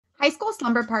High School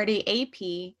Slumber Party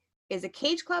AP is a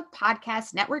Cage Club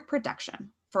podcast network production.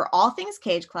 For all things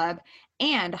Cage Club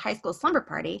and High School Slumber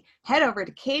Party, head over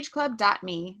to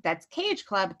cageclub.me. That's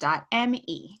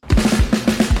cageclub.me.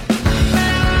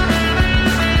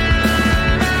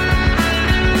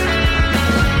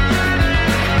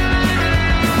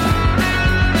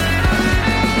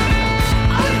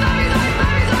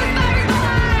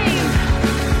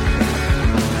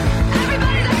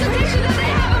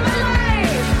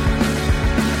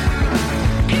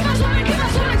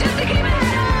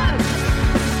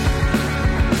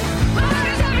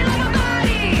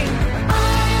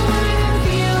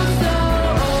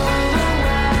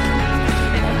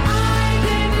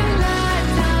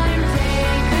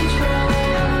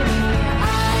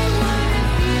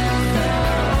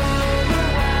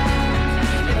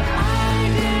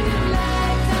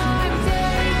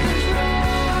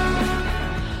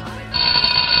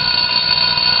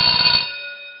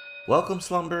 Welcome,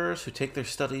 slumberers who take their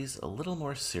studies a little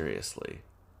more seriously.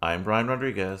 I'm Brian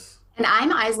Rodriguez. And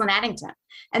I'm Aislinn Addington.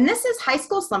 And this is High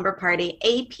School Slumber Party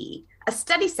AP, a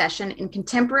study session in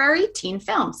contemporary teen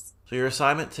films. So your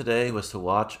assignment today was to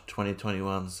watch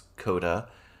 2021's Coda.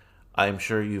 I'm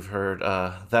sure you've heard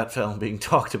that film being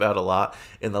talked about a lot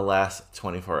in the last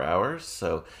 24 hours,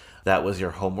 so that was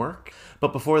your homework.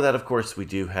 But before that, of course, we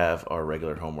do have our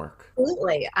regular homework.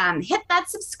 Absolutely. Hit that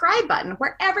subscribe button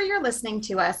wherever you're listening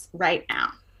to us right now.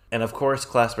 And of course,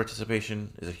 class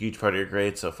participation is a huge part of your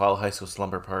grade, so follow High School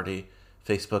Slumber Party,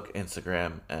 Facebook,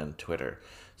 Instagram, and Twitter.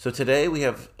 So today we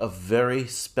have a very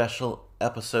special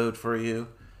episode for you.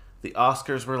 The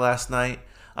Oscars were last night.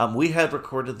 We had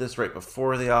recorded this right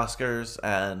before the Oscars,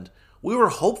 and we were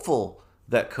hopeful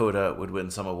that Coda would win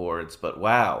some awards, but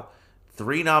wow.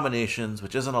 3 nominations,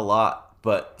 which isn't a lot,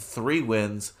 but 3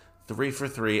 wins, 3 for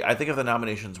 3. I think if the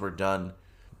nominations were done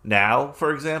now,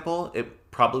 for example, it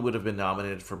probably would have been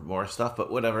nominated for more stuff, but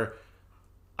whatever.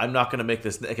 I'm not going to make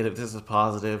this negative. This is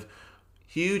positive.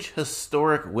 Huge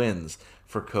historic wins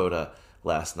for Coda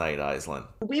last night, Aislinn.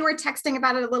 We were texting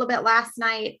about it a little bit last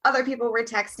night. Other people were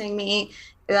texting me.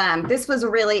 This was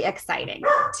really exciting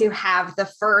to have the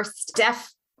first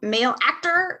deaf male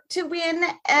actor to win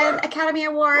an Academy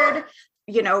Award.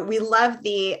 You know, we love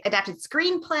the adapted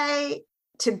screenplay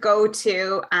to go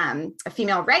to a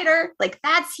female writer. Like,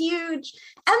 that's huge.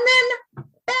 And then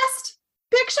Best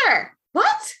Picture.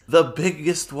 What? The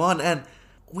biggest one. And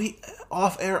we,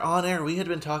 off air, on air, we had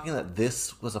been talking that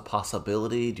this was a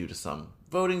possibility due to some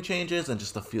voting changes and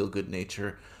just the feel-good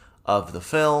nature of the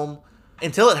film.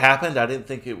 Until it happened, I didn't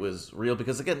think it was real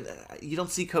because, again, you don't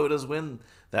see Codas win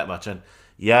that much. And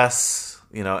yes,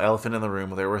 you know, elephant in the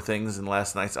room, there were things in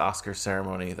last night's Oscar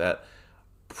ceremony that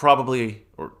probably,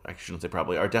 or I shouldn't say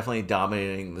probably, are definitely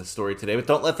dominating the story today. But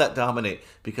don't let that dominate,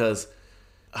 because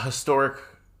a historic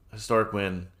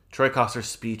win. Troy Kotsur's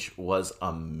speech was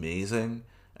amazing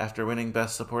after winning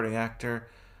Best Supporting Actor.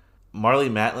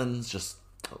 Marlee Matlin's just,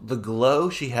 the glow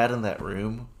she had in that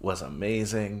room was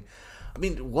amazing. I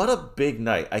mean, what a big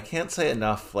night. I can't say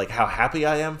enough, like, how happy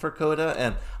I am for Coda,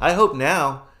 and I hope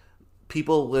now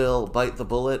people will bite the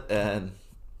bullet and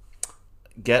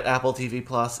get Apple TV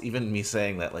Plus. Even me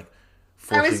saying that, like,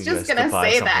 I was just going to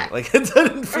say that. Like, it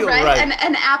didn't feel right.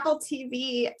 An Apple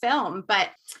TV film. But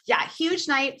yeah, huge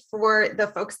night for the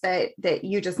folks that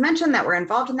you just mentioned that were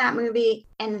involved in that movie.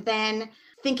 And then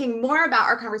thinking more about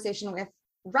our conversation with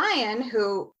Ryan,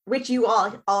 which you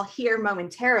all hear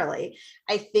momentarily,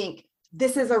 I think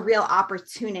this is a real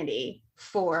opportunity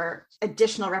for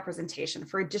additional representation,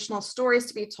 for additional stories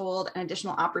to be told, and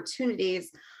additional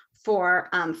opportunities for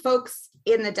folks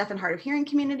in the deaf and hard of hearing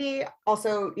community.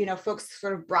 Also, you know, folks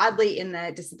sort of broadly in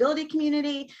the disability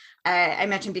community. I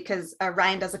mentioned because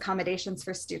Ryan does accommodations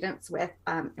for students with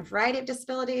a variety of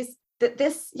disabilities. That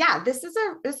this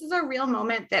is a real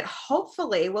moment that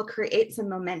hopefully will create some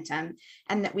momentum,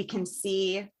 and that we can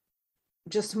see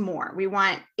just more. We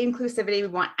want inclusivity, we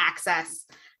want access.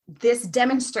 This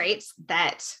demonstrates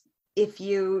that if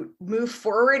you move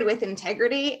forward with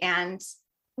integrity and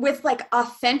with like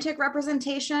authentic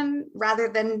representation rather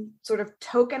than sort of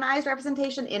tokenized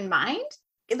representation in mind,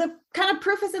 the kind of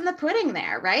proof is in the pudding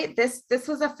there, right? This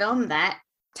was a film that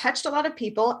touched a lot of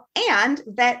people, and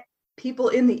that people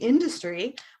in the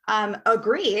industry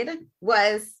agreed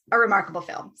was a remarkable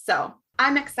film. So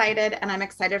I'm excited, and I'm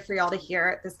excited for y'all to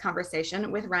hear this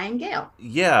conversation with Ryan Gale.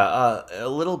 Yeah, a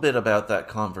little bit about that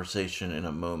conversation in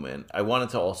a moment. I wanted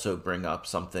to also bring up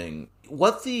something.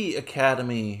 What the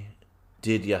Academy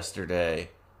did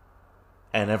yesterday,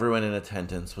 and everyone in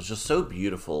attendance, was just so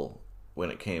beautiful when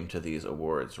it came to these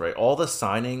awards, right? All the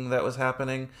signing that was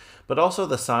happening, but also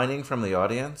the signing from the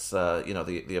audience,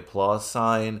 the applause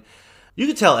sign. You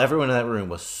could tell everyone in that room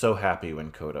was so happy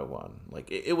when Coda won.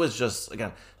 Like, it was just,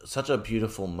 again, such a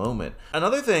beautiful moment.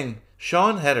 Another thing,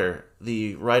 Sian Heder,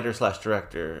 the writer slash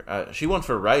director, she won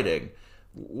for writing.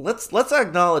 Let's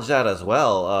acknowledge that as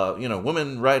well.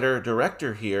 Woman writer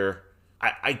director here.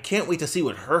 I can't wait to see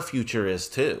what her future is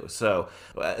too. So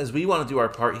as we want to do our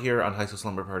part here on High School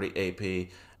Slumber Party AP,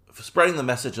 spreading the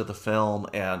message of the film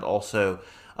and also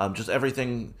just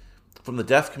everything from the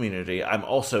deaf community, I'm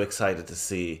also excited to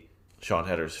see Sian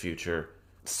Heder's future.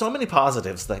 So many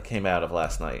positives that came out of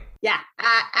last night. Yeah,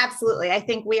 absolutely. I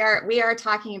think we are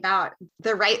talking about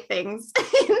the right things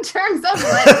in terms of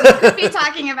what we could be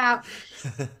talking about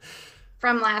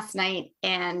from last night.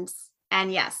 And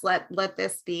yes, let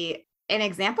this be an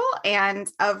example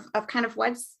and of kind of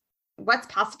what's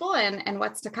possible and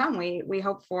what's to come. We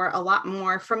hope for a lot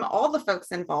more from all the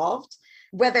folks involved,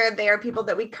 whether they are people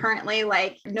that we currently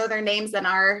know their names and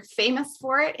are famous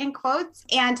for it in quotes,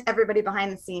 and everybody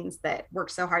behind the scenes that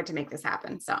worked so hard to make this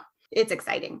happen. So it's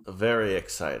exciting. Very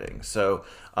exciting. So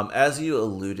as you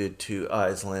alluded to,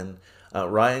 Aislinn,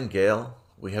 Ryan Gale,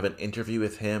 we have an interview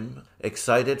with him.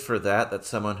 Excited for that. That's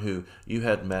someone who you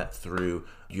had met through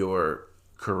your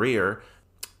career.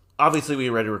 Obviously, we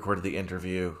already recorded the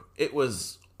interview. It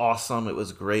was awesome. It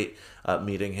was great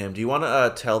meeting him. Do you want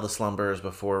to tell the Slumbers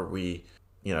before we,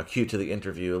 cue to the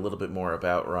interview a little bit more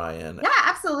about Ryan? Yeah,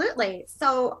 absolutely.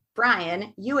 So,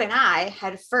 Brian, you and I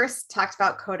had first talked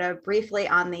about Coda briefly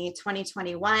on the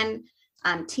 2021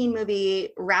 teen movie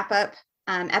wrap-up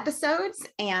episodes,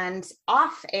 and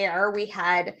off air, we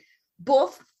had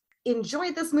both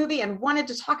enjoyed this movie and wanted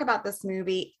to talk about this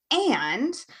movie,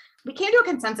 and we came to a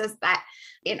consensus that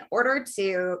in order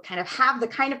to kind of have the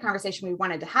kind of conversation we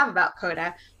wanted to have about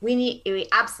Coda, we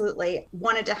absolutely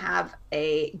wanted to have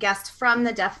a guest from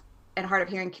the deaf and hard of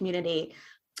hearing community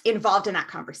involved in that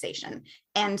conversation.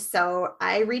 And so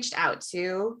I reached out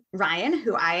to Ryan,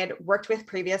 who I had worked with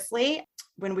previously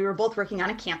when we were both working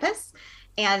on a campus.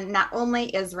 And not only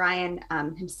is Ryan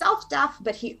himself deaf,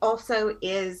 but he also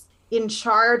is in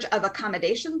charge of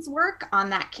accommodations work on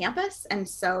that campus. And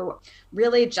so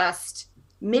really just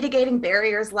mitigating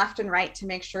barriers left and right to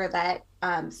make sure that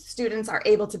students are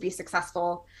able to be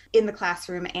successful in the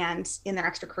classroom and in their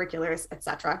extracurriculars, et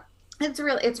cetera. It's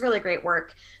really great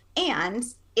work. And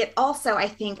it also, I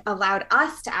think, allowed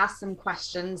us to ask some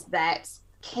questions that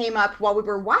came up while we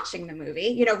were watching the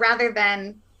movie, rather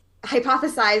than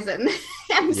hypothesize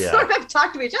and sort of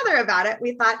talk to each other about it.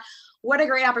 We thought, what a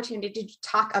great opportunity to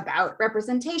talk about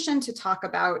representation, to talk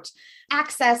about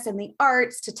access in the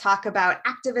arts, to talk about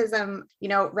activism.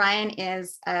 Ryan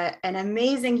is an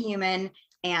amazing human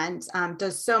and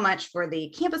does so much for the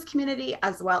campus community,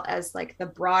 as well as the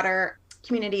broader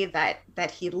community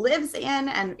that he lives in.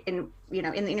 And in the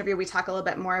interview, we talk a little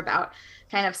bit more about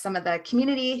kind of some of the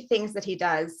community things that he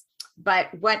does. But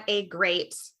what a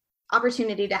great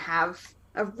opportunity to have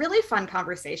a really fun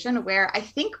conversation where I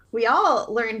think we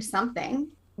all learned something.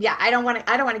 Yeah, I don't want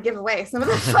to give away some of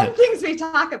the fun things we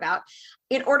talk about.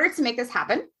 In order to make this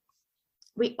happen,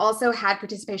 we also had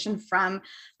participation from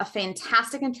a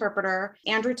fantastic interpreter,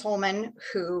 Andrew Tolman,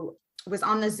 who was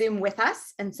on the Zoom with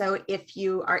us. And so if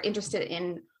you are interested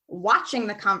in watching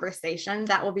the conversation,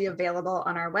 that will be available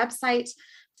on our website.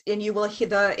 And you will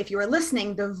hear if you are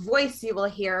listening, the voice you will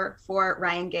hear for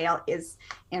Ryan Gale is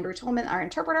Andrew Tolman, our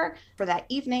interpreter for that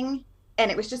evening. And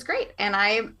it was just great. And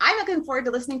I'm looking forward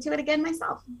to listening to it again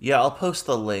myself. Yeah, I'll post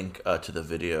the link to the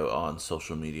video on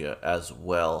social media as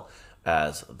well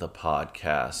as the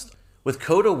podcast. With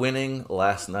Coda winning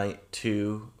last night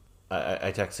too,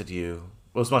 I texted you.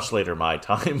 It was much later my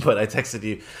time, but I texted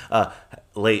you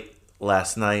late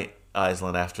last night,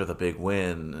 Aislinn, after the big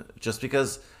win, just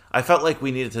because I felt like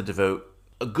we needed to devote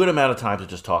a good amount of time to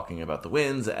just talking about the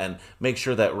wins and make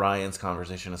sure that Ryan's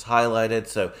conversation is highlighted.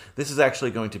 So this is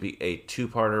actually going to be a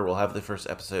two-parter. We'll have the first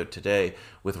episode today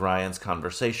with Ryan's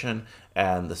conversation,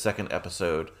 and the second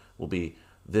episode will be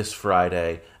this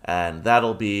Friday, and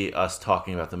that'll be us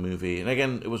talking about the movie. And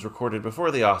again, it was recorded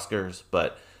before the Oscars,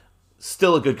 but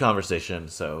still a good conversation,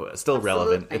 so still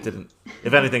relevant. It didn't,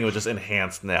 if anything, it was just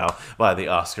enhanced now by the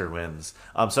Oscar wins.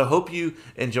 So hope you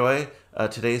enjoy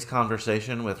today's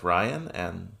conversation with Ryan.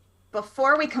 And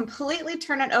before we completely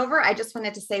turn it over, I just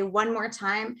wanted to say one more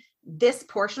time, this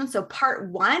portion, so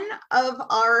part one of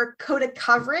our Coda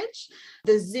coverage,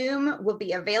 the Zoom will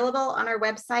be available on our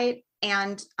website,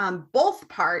 and both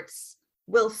parts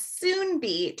will soon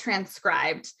be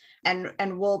transcribed,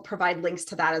 and we'll provide links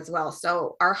to that as well.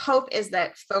 So our hope is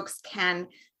that folks can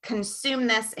consume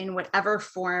this in whatever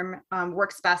form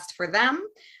works best for them.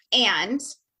 And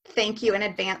thank you in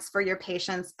advance for your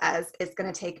patience, as it's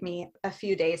going to take me a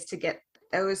few days to get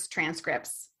those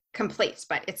transcripts complete.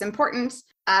 But it's important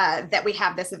that we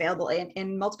have this available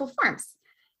in multiple forms.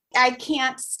 I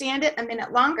can't stand it a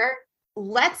minute longer.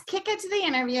 Let's kick it to the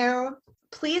interview.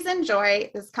 Please enjoy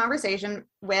this conversation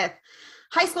with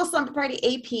High School Slumber Party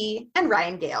AP and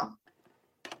Ryan Gale.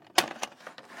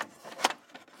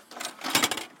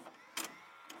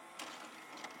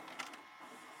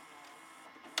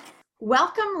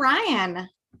 Welcome, Ryan.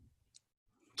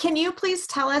 Can you please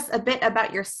tell us a bit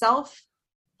about yourself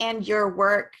and your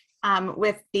work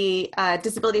with the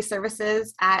disability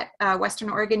services at Western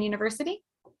Oregon University?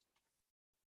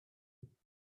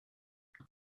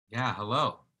 Yeah,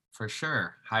 hello, for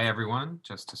sure. Hi, everyone.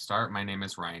 Just to start, my name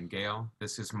is Ryan Gale.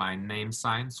 This is my name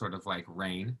sign, sort of like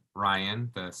Rain,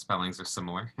 Ryan. The spellings are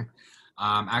similar.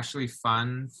 Actually,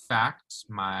 fun fact,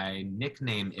 my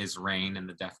nickname is Rain in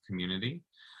the deaf community.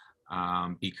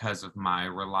 Because of my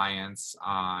reliance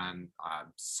on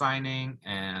signing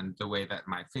and the way that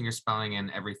my finger spelling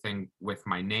and everything with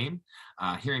my name,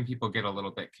 hearing people get a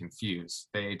little bit confused.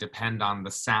 They depend on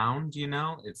the sound, you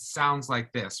know, it sounds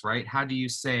like this, right? How do you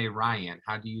say Ryan?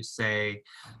 How do you say,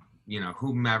 you know,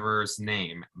 whomever's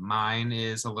name? Mine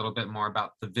is a little bit more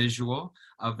about the visual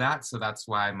of that. So that's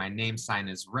why my name sign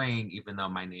is Rain, even though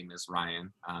my name is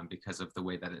Ryan, because of the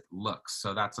way that it looks.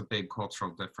 So that's a big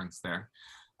cultural difference there.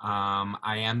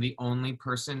 I am the only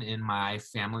person in my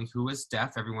family who is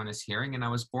deaf. Everyone is hearing, and I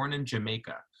was born in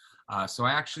Jamaica. So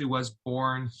I actually was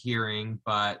born hearing,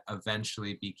 but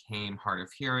eventually became hard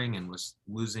of hearing and was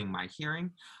losing my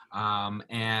hearing,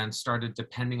 and started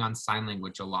depending on sign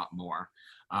language a lot more.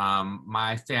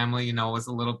 My family, you know, was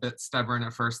a little bit stubborn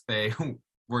at first. They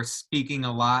were speaking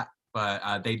a lot,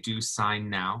 but they do sign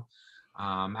now.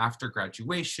 After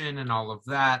graduation and all of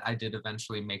that, I did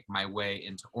eventually make my way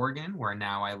into Oregon, where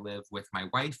now I live with my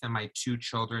wife and my 2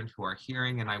 children who are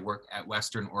hearing, and I work at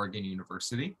Western Oregon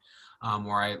University,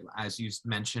 where I, as you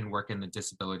mentioned, work in the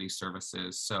disability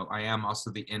services. So I am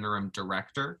also the interim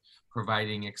director,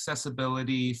 providing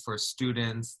accessibility for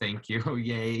students, thank you,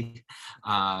 yay,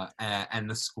 and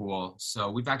the school.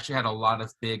 So we've actually had a lot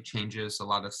of big changes, a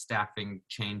lot of staffing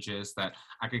changes that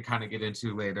I could kind of get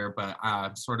into later, but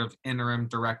sort of interim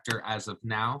director as of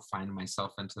now, find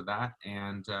myself into that.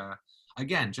 And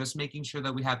again, just making sure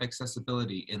that we have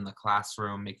accessibility in the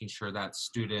classroom, making sure that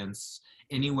students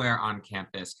anywhere on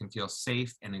campus can feel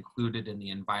safe and included in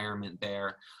the environment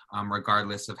there,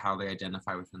 regardless of how they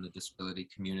identify within the disability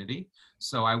community.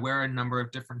 So I wear a number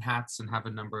of different hats and have a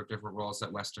number of different roles at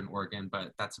Western Oregon,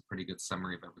 but that's a pretty good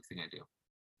summary of everything I do.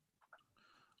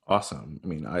 Awesome. I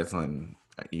mean, Aislinn,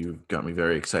 you got me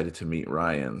very excited to meet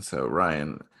Ryan. So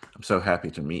Ryan, I'm so happy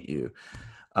to meet you.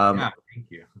 Yeah, thank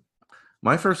you.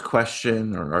 My first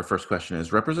question, or our first question,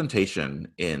 is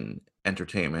representation in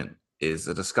entertainment is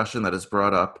a discussion that is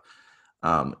brought up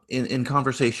in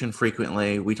conversation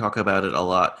frequently. We talk about it a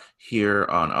lot here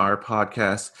on our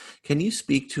podcast. Can you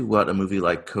speak to what a movie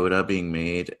like Coda being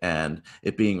made and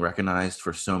it being recognized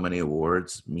for so many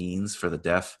awards means for the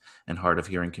deaf and hard of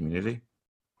hearing community?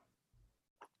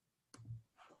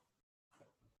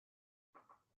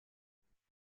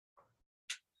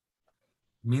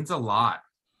 It means a lot.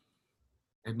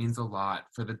 It means a lot.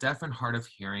 For the deaf and hard of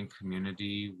hearing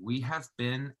community, we have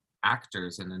been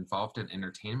actors and involved in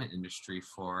entertainment industry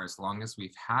for as long as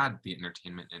we've had the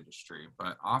entertainment industry,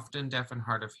 but often deaf and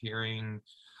hard of hearing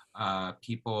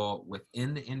people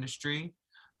within the industry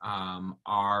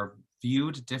are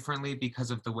viewed differently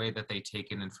because of the way that they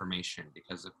take in information,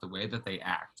 because of the way that they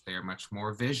act. They are much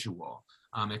more visual.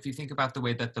 If you think about the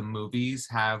way that the movies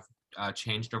have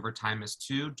changed over time as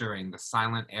too, during the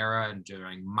silent era and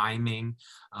during miming,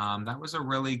 that was a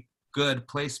really good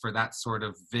place for that sort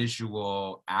of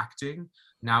visual acting.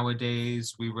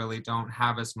 Nowadays, we really don't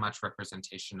have as much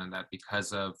representation of that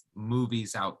because of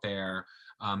movies out there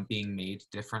being made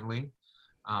differently.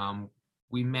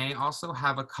 We may also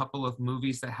have a couple of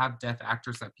movies that have deaf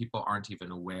actors that people aren't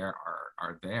even aware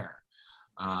are there.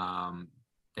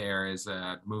 There is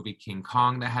a movie, King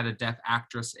Kong, that had a deaf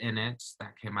actress in it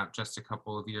that came out just a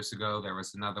couple of years ago. There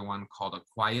was another one called A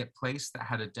Quiet Place that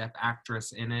had a deaf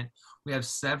actress in it. We have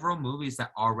several movies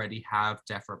that already have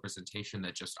deaf representation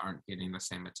that just aren't getting the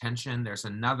same attention. There's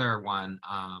another one,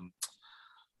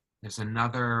 there's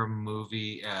another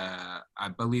movie, I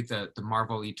believe the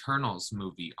Marvel Eternals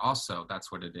movie also,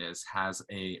 that's what it is, has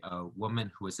a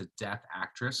woman who is a deaf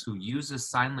actress who uses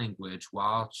sign language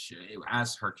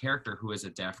as her character, who is a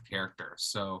deaf character.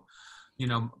 So, you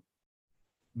know,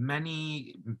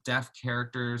 many deaf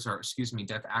actors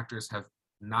have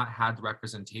not had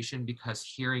representation because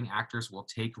hearing actors will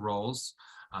take roles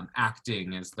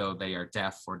acting as though they are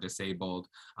deaf or disabled.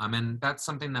 And that's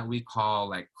something that we call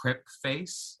like crip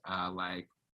face,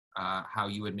 how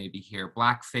you would maybe hear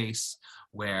blackface,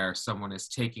 where someone is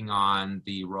taking on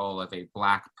the role of a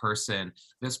Black person.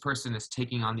 This person is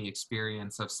taking on the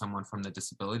experience of someone from the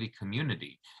disability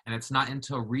community. And it's not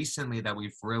until recently that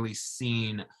we've really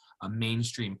seen a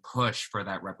mainstream push for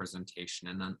that representation.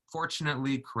 And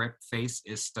unfortunately, crip face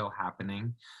is still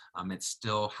happening. It's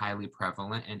still highly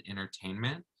prevalent in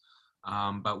entertainment.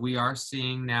 But we are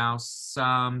seeing now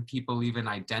some people even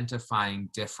identifying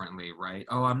differently, right?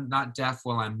 Oh, I'm not deaf,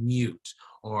 well, I'm mute,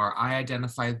 or I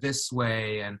identify this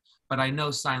way, but I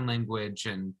know sign language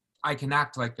and I can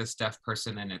act like this deaf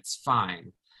person and it's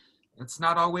fine. It's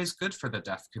not always good for the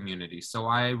deaf community. So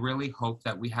I really hope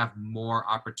that we have more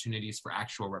opportunities for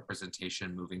actual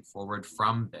representation moving forward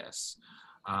from this.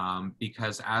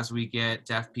 Because as we get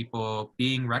deaf people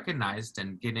being recognized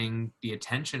and getting the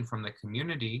attention from the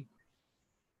community,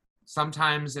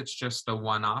 sometimes it's just a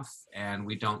one-off and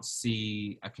we don't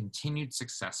see a continued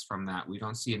success from that. We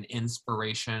don't see an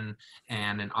inspiration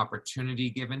and an opportunity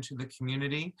given to the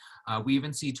community. We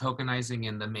even see tokenizing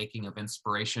in the making of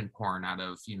inspiration porn out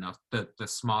of, the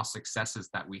small successes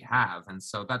that we have. And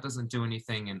so that doesn't do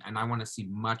anything. And I want to see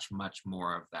much, much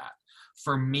more of that.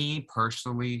 For me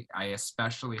personally, I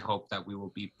especially hope that we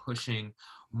will be pushing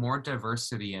more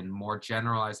diversity and more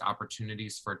generalized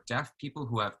opportunities for deaf people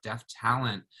who have deaf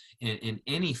talent in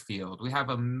any field. We have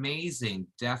amazing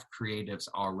deaf creatives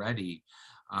already.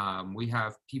 We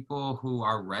have people who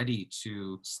are ready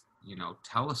to,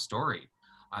 tell a story,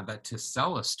 to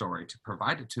sell a story, to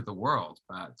provide it to the world.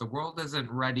 But the world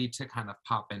isn't ready to kind of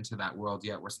pop into that world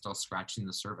yet. We're still scratching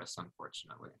the surface,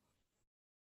 unfortunately.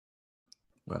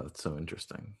 Wow, that's so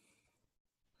interesting.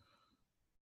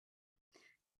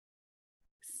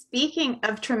 Speaking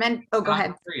of tremendous, go ahead.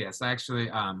 I'm curious, actually,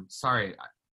 sorry,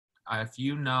 if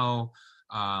you know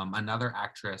another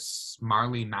actress,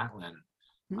 Marlee Matlin,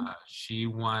 she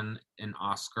won an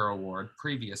Oscar award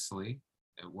previously.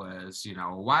 It was, a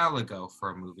while ago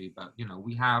for a movie, but,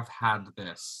 we have had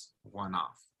this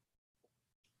one-off.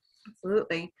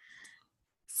 Absolutely.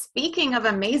 Speaking of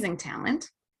amazing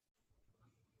talent,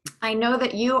 I know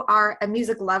that you are a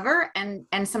music lover and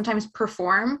sometimes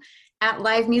perform at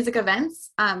live music events.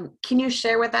 Can you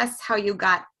share with us how you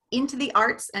got into the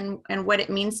arts and what it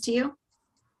means to you?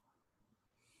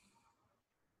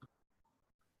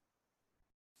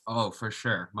 Oh, for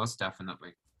sure. Most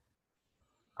definitely.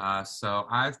 So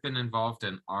I've been involved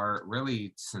in art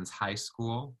really since high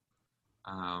school.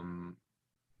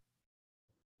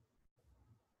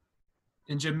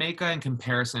 In Jamaica, in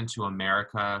comparison to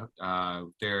America,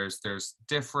 there's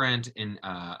different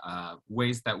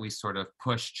ways that we sort of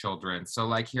push children. So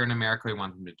like here in America, we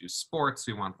want them to do sports.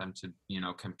 We want them to,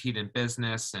 compete in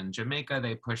business. In Jamaica,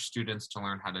 they push students to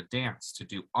learn how to dance, to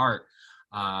do art.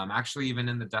 Actually, even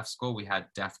in the deaf school, we had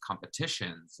deaf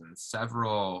competitions, and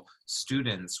several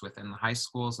students within the high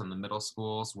schools and the middle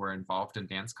schools were involved in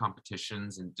dance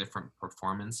competitions and different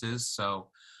performances. So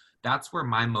that's where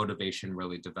my motivation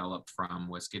really developed from,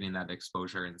 was getting that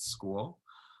exposure in school.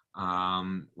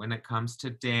 When it comes to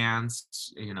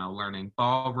dance, learning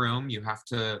ballroom, you have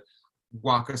to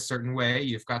walk a certain way,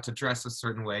 you've got to dress a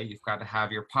certain way, you've got to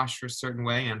have your posture a certain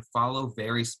way and follow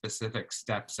very specific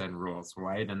steps and rules,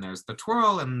 right? And there's the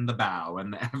twirl and the bow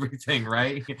and everything,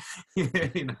 right?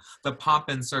 The pomp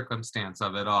and circumstance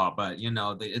of it all. But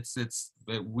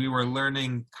we were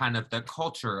learning kind of the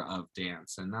culture of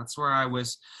dance, and that's where I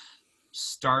was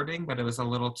starting, but it was a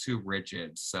little too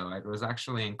rigid. So it was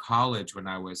actually in college when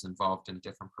I was involved in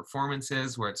different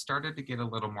performances where it started to get a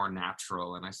little more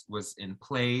natural. And I was in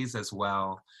plays as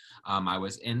well. I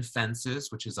was in Fences,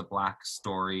 which is a Black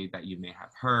story that you may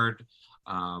have heard.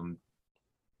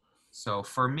 So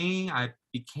for me, I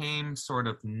became sort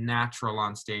of natural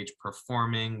on stage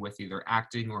performing with either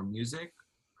acting or music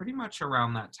pretty much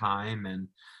around that time. And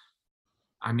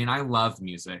I mean, I love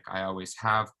music. I always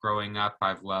have growing up.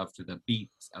 I've loved the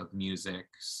beat of music.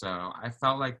 So I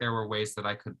felt like there were ways that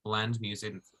I could blend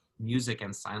music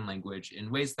and sign language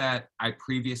in ways that I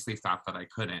previously thought that I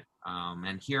couldn't.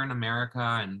 And here in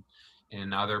America and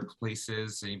in other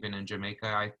places, even in Jamaica,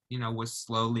 I, was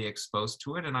slowly exposed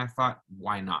to it. And I thought,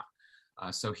 why not?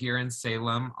 So here in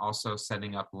Salem, also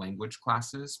setting up language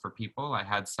classes for people. I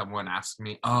had someone ask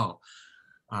me,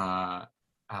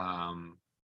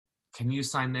 can you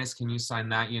sign this? Can you sign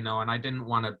that? And I didn't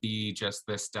want to be just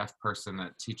this deaf person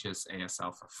that teaches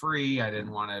ASL for free. I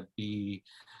didn't want to be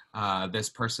this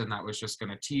person that was just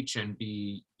going to teach and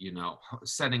be,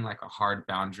 setting like a hard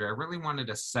boundary. I really wanted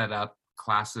to set up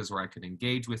classes where I could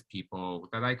engage with people,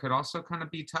 that I could also kind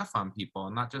of be tough on people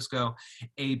and not just go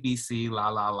A, B, C, la,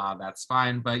 la, la, that's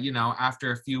fine. But,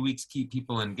 after a few weeks, keep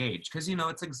people engaged. Because,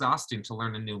 it's exhausting to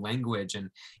learn a new language. And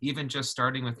even just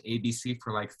starting with ABC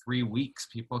for like 3 weeks,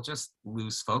 people just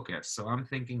lose focus. So I'm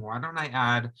thinking, why don't I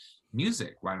add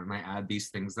music? Why don't I add these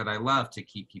things that I love to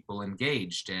keep people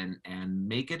engaged and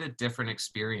make it a different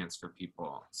experience for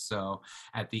people? So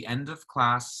at the end of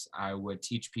class, I would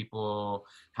teach people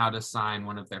how to sign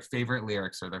one of their favorite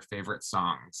lyrics or their favorite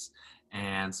songs.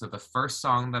 And so the first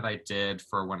song that I did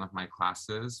for one of my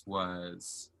classes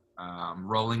was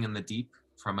Rolling in the Deep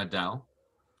from Adele.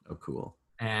 Oh, cool.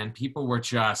 And people were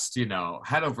just,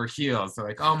 head over heels. They're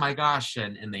like, oh my gosh.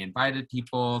 And they invited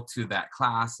people to that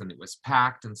class and it was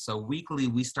packed. And so weekly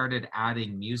we started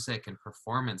adding music and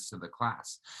performance to the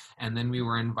class. And then we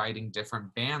were inviting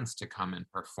different bands to come and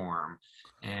perform.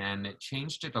 And it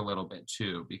changed it a little bit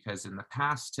too, because in the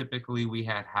past, typically we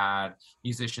had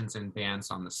musicians and bands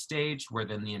on the stage where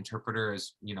then the interpreter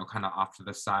is, kind of off to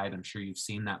the side. I'm sure you've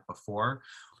seen that before.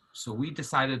 So we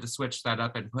decided to switch that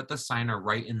up and put the signer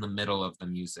right in the middle of the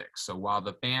music. So while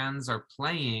the bands are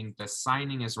playing, the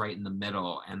signing is right in the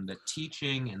middle, and the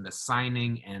teaching and the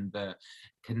signing and the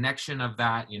connection of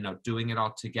that, doing it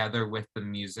all together with the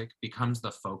music becomes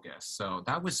the focus. So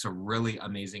that was a really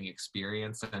amazing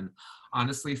experience. And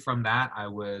honestly, from that, I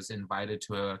was invited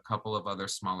to a couple of other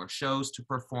smaller shows to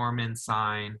perform and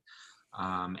sign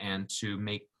and to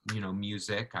make,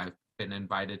 music. I've been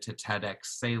invited to TEDx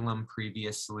Salem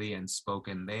previously and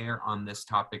spoken there on this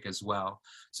topic as well.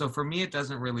 So for me, it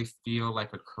doesn't really feel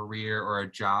like a career or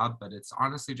a job, but it's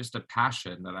honestly just a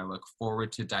passion that I look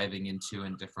forward to diving into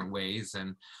in different ways.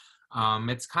 And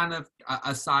it's kind of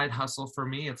a side hustle for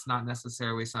me. It's not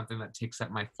necessarily something that takes up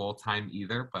my full time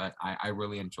either, but I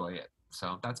really enjoy it.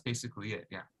 So that's basically it.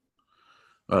 Yeah.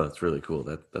 Oh, that's really cool.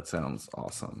 That sounds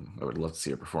awesome. I would love to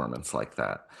see a performance like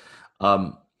that.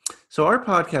 Um, so our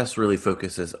podcast really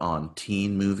focuses on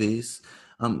teen movies.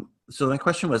 So my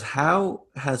question was, how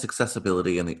has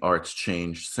accessibility in the arts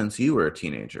changed since you were a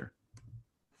teenager?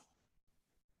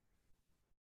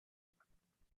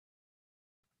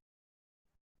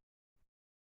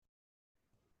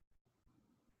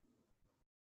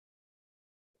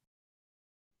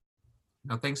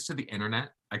 Now, thanks to the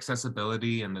internet,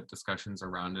 accessibility and the discussions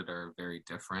around it are very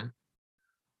different.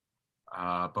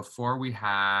 Before we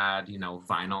had,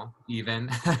 vinyl even.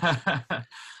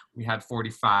 We had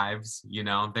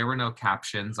 45s, there were no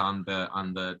captions on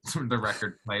the the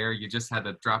record player. You just had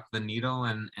to drop the needle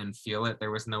and feel it.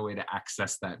 There was no way to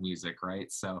access that music, right?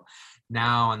 So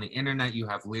now on the internet, you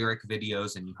have lyric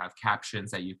videos and you have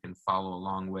captions that you can follow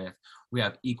along with. We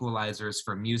have equalizers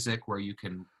for music where you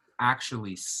can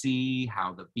actually see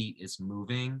how the beat is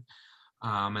moving.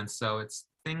 And so it's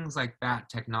things like that,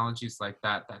 technologies like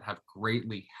that, that have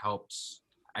greatly helped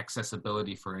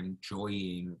accessibility for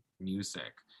enjoying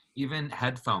music. Even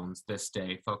headphones this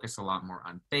day focus a lot more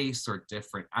on bass or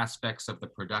different aspects of the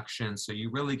production. So you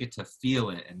really get to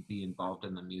feel it and be involved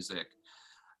in the music.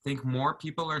 I think more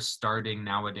people are starting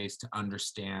nowadays to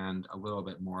understand a little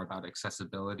bit more about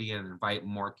accessibility and invite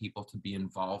more people to be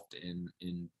involved in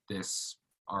this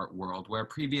art world, where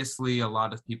previously a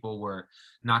lot of people were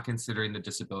not considering the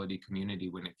disability community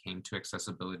when it came to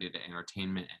accessibility to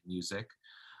entertainment and music.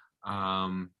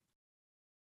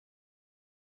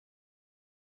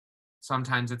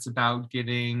 Sometimes it's about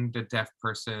getting the deaf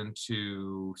person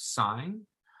to sign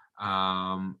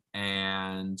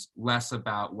and less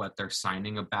about what they're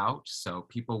signing about. So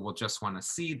people will just want to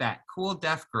see that cool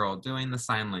deaf girl doing the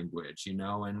sign language,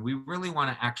 and we really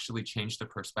want to actually change the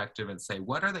perspective and say,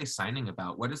 what are they signing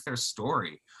about? What is their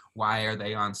story? Why are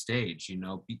they on stage?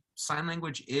 Sign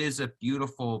language is a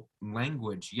beautiful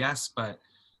language, yes, but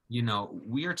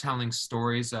we are telling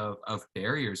stories of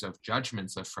barriers, of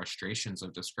judgments, of frustrations,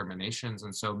 of discriminations.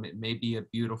 And so it may be a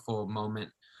beautiful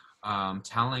moment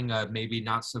telling a maybe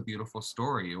not so beautiful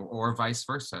story, or vice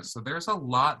versa. So there's a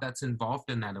lot that's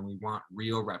involved in that, and we want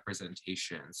real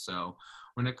representation. So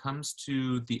when it comes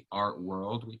to the art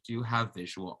world, we do have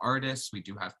visual artists. We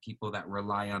do have people that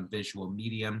rely on visual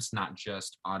mediums, not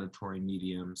just auditory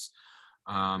mediums.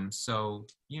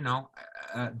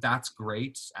 That's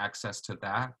great, access to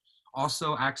that.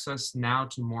 Also access now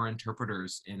to more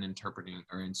interpreters in entertainment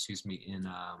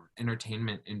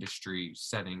industry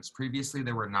settings. Previously,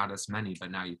 there were not as many,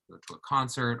 but now you go to a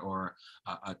concert or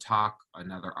a talk,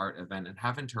 another art event, and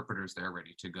have interpreters there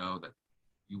ready to go that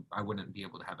I wouldn't be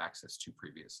able to have access to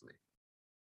previously.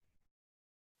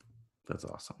 That's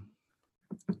awesome.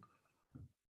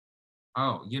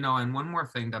 Oh, and one more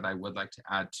thing that I would like to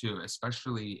add too,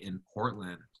 especially in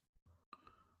Portland,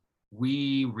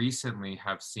 we recently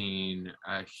have seen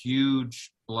a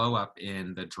huge blow up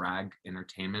in the drag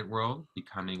entertainment world,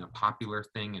 becoming a popular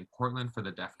thing in Portland for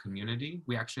the deaf community.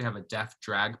 We actually have a deaf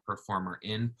drag performer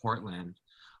in Portland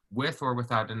with or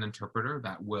without an interpreter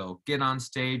that will get on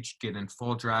stage, get in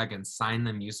full drag, and sign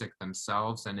the music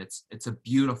themselves. And it's a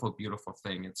beautiful, beautiful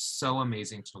thing. It's so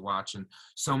amazing to watch. And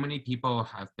so many people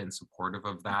have been supportive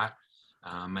of that.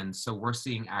 And so we're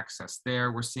seeing access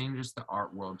there. We're seeing just the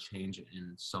art world change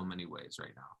in so many ways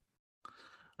right now.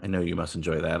 I know you must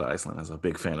enjoy that, Iceland, as a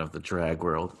big fan of the drag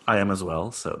world. I am as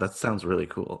well, so that sounds really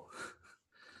cool.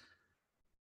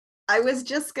 I was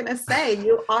just going to say,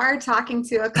 you are talking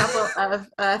to a couple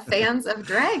of fans of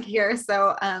drag here.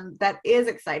 So that is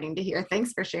exciting to hear.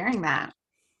 Thanks for sharing that.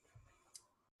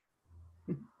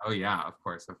 Oh, yeah, of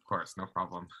course. No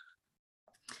problem.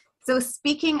 So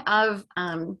speaking of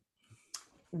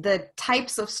the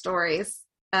types of stories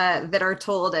that are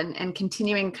told and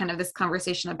continuing kind of this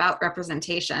conversation about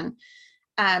representation,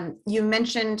 you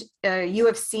mentioned you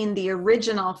have seen the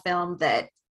original film that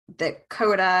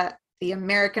Coda, the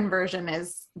American version,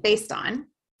 is based on.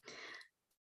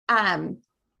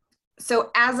 So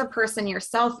as a person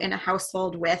yourself in a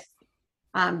household with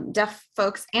deaf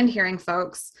folks and hearing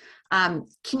folks, can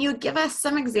you give us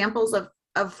some examples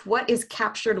of what is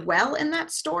captured well in that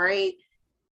story?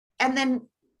 And then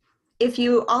if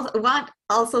you want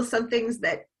also some things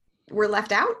that were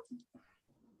left out?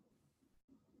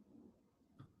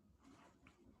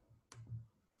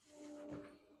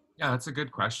 Yeah, that's a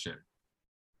good question.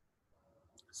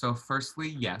 So firstly,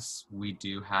 yes, we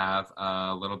do have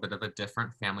a little bit of a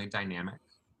different family dynamic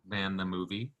than the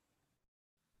movie.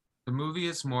 The movie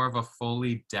is more of a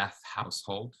fully deaf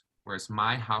household, whereas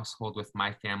my household with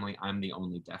my family, I'm the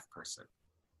only deaf person.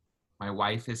 My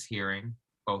wife is hearing,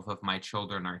 both of my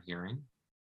children are hearing.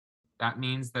 That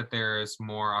means that there is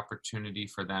more opportunity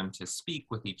for them to speak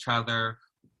with each other,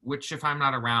 which if I'm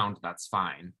not around, that's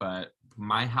fine. But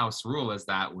my house rule is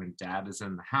that when dad is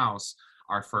in the house,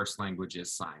 our first language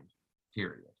is sign,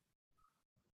 period.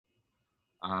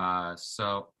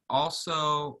 So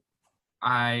also,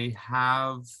 I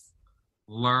have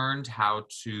learned how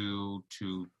to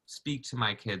speak to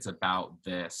my kids about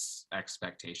this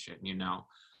expectation,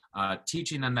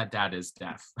 teaching them that dad is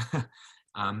deaf.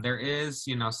 There is,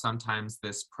 sometimes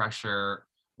this pressure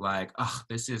like, oh,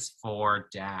 this is for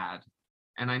dad.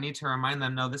 And I need to remind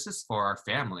them, no, this is for our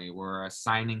family. We're a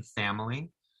signing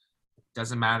family.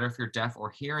 Doesn't matter if you're deaf or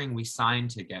hearing, we sign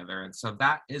together. And so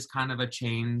that is kind of a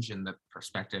change in the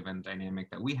perspective and dynamic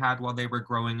that we had while they were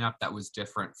growing up that was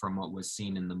different from what was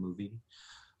seen in the movie.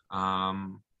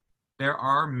 There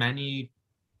are many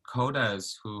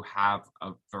codas who have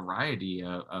a variety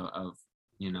of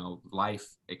life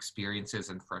experiences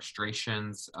and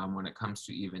frustrations when it comes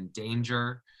to even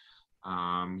danger.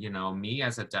 Me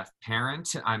as a deaf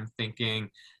parent, I'm thinking,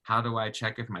 how do I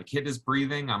check if my kid is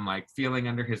breathing? I'm like feeling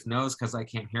under his nose because I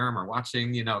can't hear him, or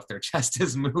watching, if their chest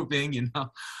is moving,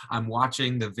 I'm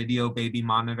watching the video baby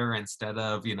monitor instead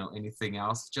of, anything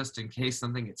else, just in case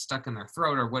something gets stuck in their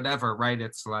throat or whatever, right?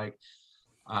 It's like,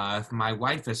 if my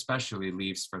wife especially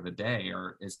leaves for the day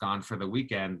or is gone for the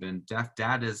weekend and deaf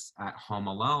dad is at home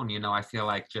alone, I feel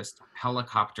like just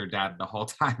helicopter dad the whole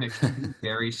time. It can be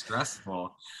very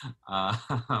stressful.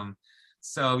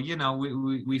 So,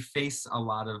 we face a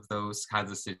lot of those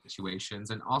kinds of situations.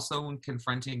 And also when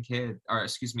confronting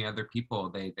other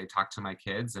people, they talk to my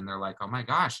kids and they're like, oh my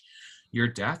gosh, you're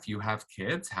deaf, you have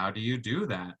kids, how do you do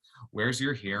that? Where's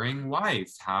your hearing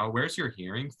wife? Where's your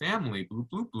hearing family? Bloop,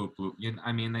 bloop, bloop,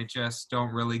 bloop. They just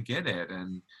don't really get it.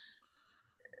 And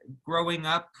growing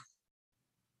up,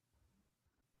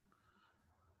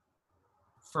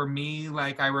 for me,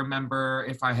 like, I remember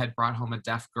if I had brought home a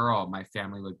deaf girl, my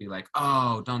family would be like,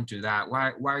 oh, don't do that.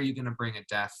 Why are you going to bring a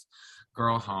deaf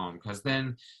girl home? Because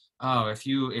then, oh, if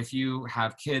you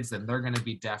have kids, then they're going to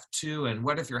be deaf too. And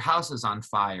what if your house is on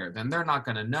fire? Then they're not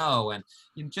going to know. And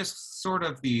just sort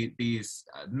of these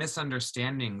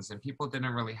misunderstandings, and people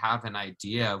didn't really have an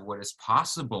idea of what is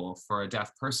possible for a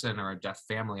deaf person or a deaf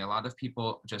family. A lot of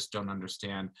people just don't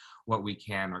understand what we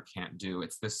can or can't do.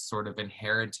 It's this sort of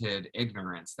inherited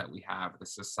ignorance that we have, the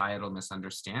societal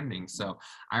misunderstanding. So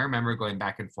I remember going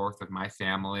back and forth with my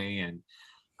family, and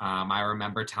I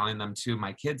remember telling them too,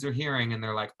 my kids are hearing, and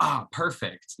they're like, oh,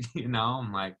 perfect.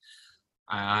 I'm like,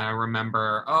 I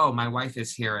remember, oh, my wife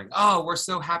is hearing. Oh, we're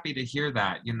so happy to hear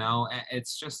that.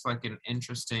 It's just like an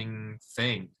interesting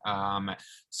thing.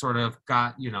 Sort of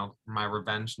got, my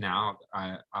revenge now.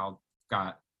 I'll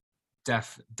got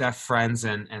deaf friends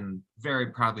and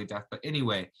very proudly deaf. But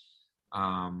anyway,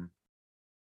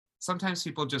 sometimes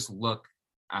people just look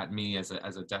at me as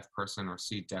a deaf person or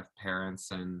see deaf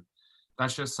parents, and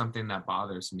that's just something that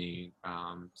bothers me.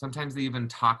 Sometimes they even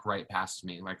talk right past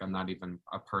me, like I'm not even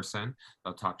a person.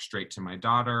 They'll talk straight to my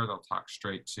daughter, they'll talk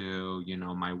straight to, you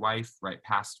know, my wife right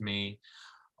past me,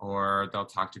 or they'll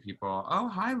talk to people, oh,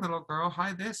 hi, little girl,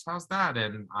 hi, this, how's that?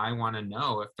 And I want to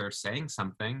know if they're saying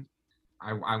something.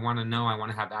 I want to know, I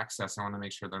want to have access. I want to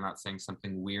make sure they're not saying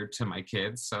something weird to my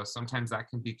kids. So sometimes that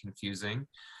can be confusing.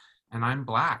 And I'm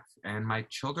Black and my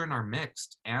children are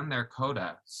mixed and they're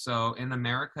CODA. So in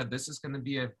America, this is going to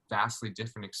be a vastly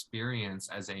different experience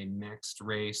as a mixed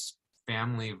race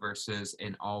family versus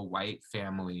an all white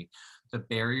family. The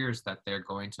barriers that they're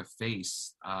going to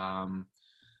face,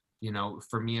 you know,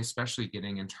 for me, especially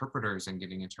getting interpreters and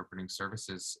getting interpreting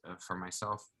services for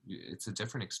myself, it's a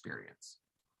different experience.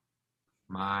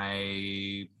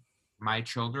 My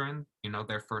children, you know,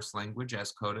 their first language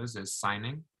as CODAs is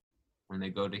signing. When they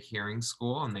go to hearing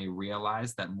school and they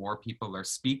realize that more people are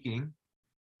speaking,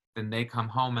 then they come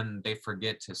home and they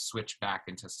forget to switch back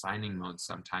into signing mode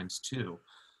sometimes too.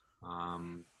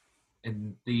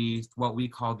 In the what we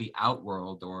call the out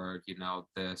world, or you know,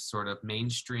 the sort of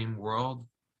mainstream world,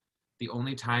 the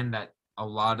only time that a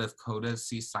lot of CODAs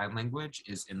see sign language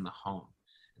is in the home.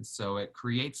 And so it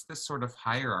creates this sort of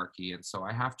hierarchy. And so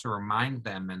I have to remind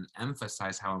them and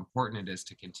emphasize how important it is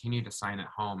to continue to sign at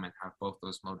home and have both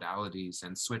those modalities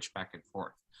and switch back and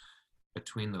forth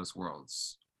between those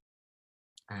worlds.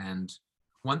 And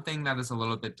one thing that is a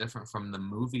little bit different from the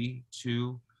movie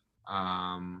too,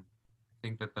 I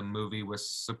think that the movie was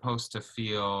supposed to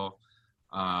feel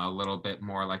a little bit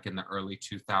more like in the early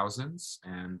 2000s.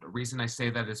 And the reason I say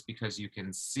that is because you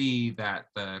can see that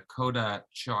the CODA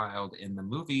child in the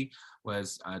movie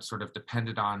was sort of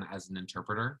depended on as an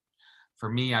interpreter. For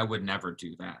me, I would never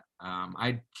do that.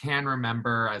 I can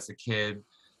remember as a kid,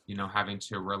 you know, having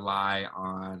to rely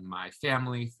on my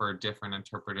family for different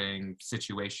interpreting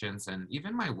situations. And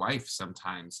even my wife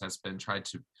sometimes has been tried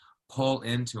to pull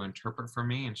in to interpret for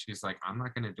me. And she's like, I'm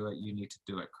not going to do it. You need to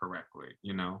do it correctly,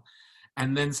 you know?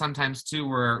 And then sometimes too,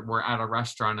 we're at a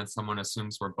restaurant and someone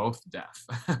assumes we're both deaf.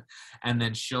 And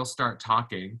then she'll start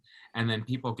talking and then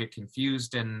people get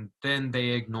confused and then they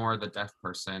ignore the deaf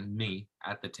person, me,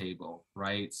 at the table,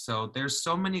 right? So there's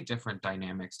so many different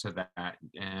dynamics to that,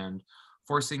 and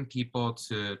forcing people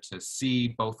to see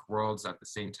both worlds at the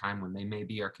same time when they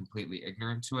maybe are completely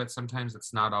ignorant to it. Sometimes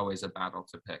it's not always a battle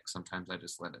to pick. Sometimes I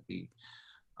just let it be.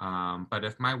 But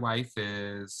if my wife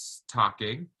is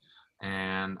talking,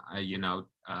 and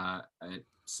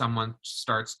someone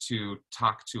starts to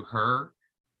talk to her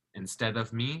instead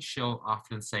of me, she'll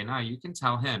often say, no, you can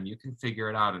tell him, you can figure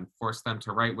it out, and force them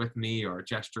to write with me or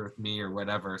gesture with me or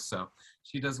whatever. So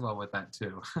she does well with that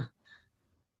too.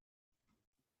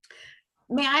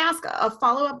 May I ask a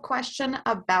follow-up question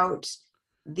about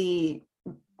the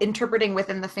interpreting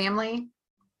within the family?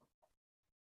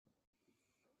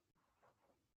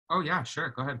 Oh yeah, sure,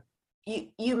 go ahead.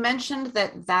 You mentioned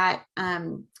that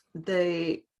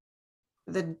the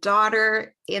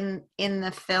daughter in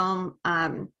the film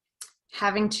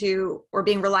having to, or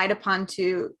being relied upon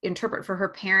to interpret for her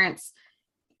parents,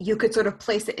 you could sort of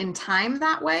place it in time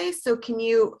that way. So can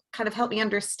you kind of help me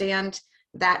understand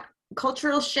that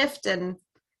cultural shift, and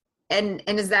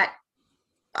is that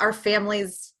our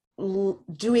families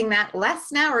doing that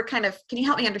less now, or kind of, can you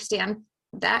help me understand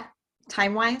that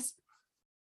time-wise?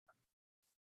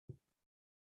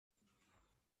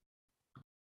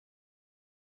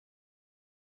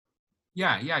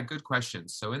 Yeah, good question.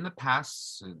 So in the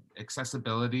past,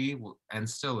 accessibility, and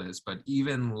still is, but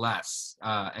even less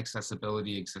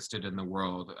accessibility existed in the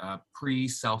world.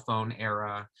 Pre-cell phone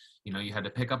era, you know, you had to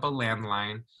pick up a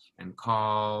landline and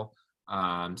call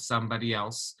somebody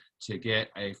else to get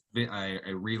a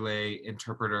relay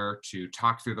interpreter to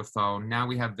talk through the phone. Now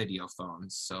we have video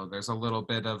phones, so there's a little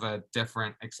bit of a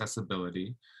different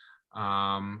accessibility.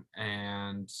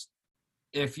 And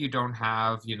if you don't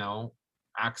have, you know,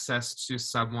 access to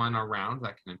someone around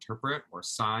that can interpret or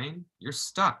sign, you're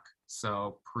stuck.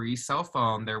 So pre-cell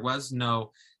phone, there was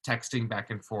no texting back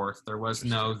and forth. There was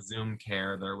no Zoom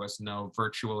care. There was no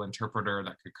virtual interpreter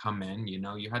that could come in. You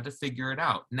know, you had to figure it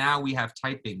out. Now we have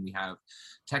typing, we have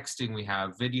texting, we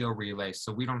have video relay.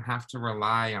 So we don't have to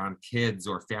rely on kids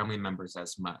or family members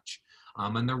as much.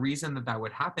 And the reason that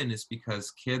would happen is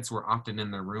because kids were often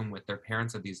in the room with their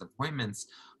parents at these appointments,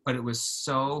 but it was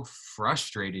so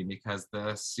frustrating because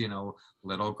this, you know,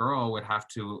 little girl would have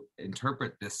to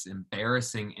interpret this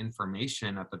embarrassing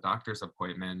information at the doctor's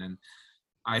appointment. And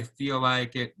I feel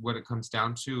like what it comes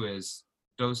down to is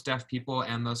those deaf people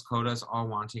and those CODAs all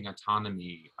wanting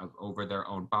autonomy over their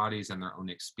own bodies and their own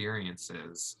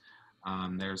experiences.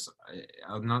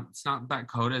 It's not that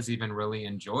Coda's even really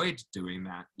enjoyed doing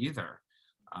that either.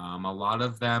 A lot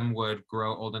of them would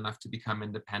grow old enough to become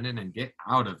independent and get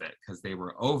out of it because they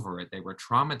were over it. They were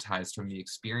traumatized from the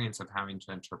experience of having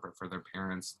to interpret for their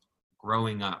parents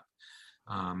growing up.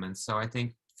 And so I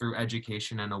think through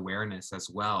education and awareness as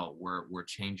well, we're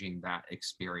changing that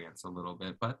experience a little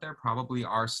bit. But there probably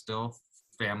are still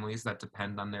families that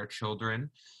depend on their children,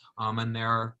 and there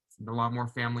are a lot more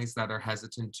families that are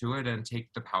hesitant to it and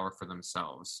take the power for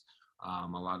themselves. A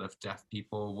lot of deaf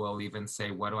people will even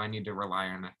say, what do I need to rely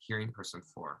on a hearing person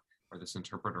for, or this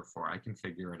interpreter for? I can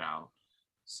figure it out.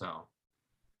 So.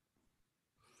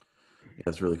 Yeah,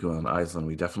 it's really cool. In Iceland,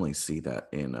 we definitely see that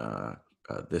in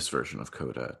this version of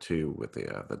Coda too, with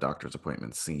the doctor's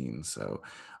appointment scene. So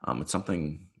it's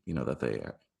something, that they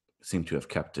seem to have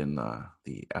kept in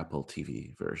the Apple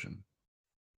TV version.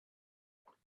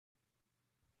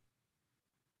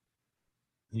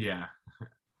 Yeah.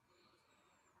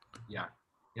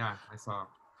 Yeah, I saw.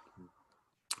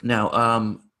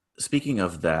 Now, speaking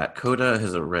of that, Coda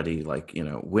has already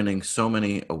winning so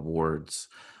many awards,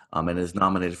 and is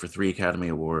nominated for 3 Academy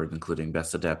Awards, including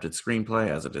Best Adapted Screenplay,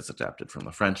 as it is adapted from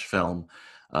the French film,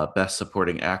 Best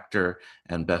Supporting Actor,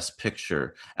 and Best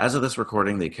Picture. As of this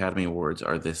recording, the Academy Awards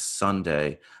are this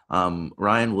Sunday.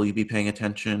 Ryan, will you be paying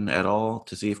attention at all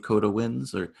to see if Coda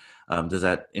wins, or does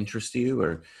that interest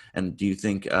you, and do you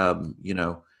think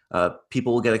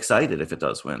people will get excited if it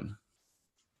does win?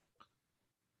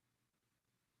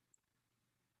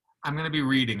 I'm going to be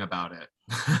reading about it.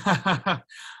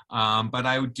 But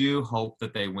I do hope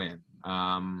that they win.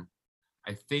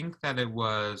 I think that it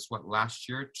was, last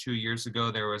year, 2 years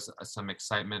ago, there was some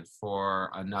excitement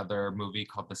for another movie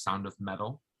called The Sound of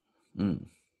Metal.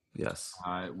 Yes.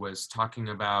 It was talking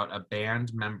about a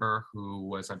band member who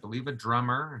was, I believe, a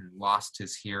drummer and lost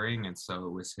his hearing. And so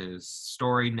it was his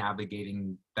story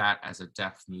navigating that as a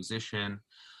deaf musician.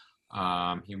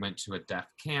 He went to a deaf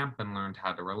camp and learned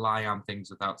how to rely on things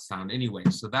without sound anyway.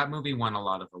 So that movie won a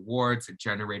lot of awards. It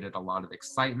generated a lot of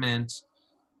excitement.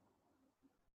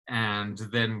 And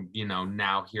then,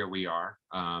 now here we are.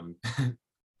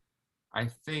 I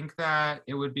think that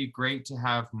it would be great to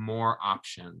have more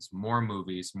options, more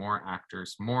movies, more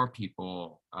actors, more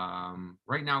people.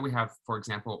 Right now we have, for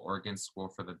example, Oregon School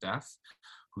for the Deaf,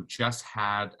 who just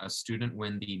had a student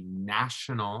win the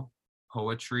national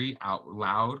poetry out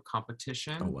loud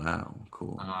competition. Oh, wow.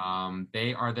 Cool.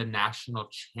 They are the national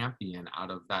champion out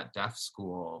of that deaf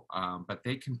school, but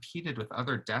they competed with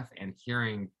other deaf and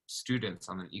hearing students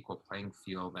on an equal playing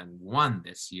field and won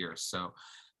this year. So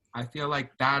I feel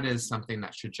like that is something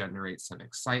that should generate some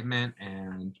excitement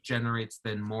and generates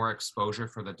then more exposure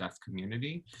for the deaf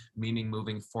community, meaning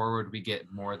moving forward, we get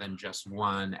more than just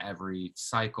one every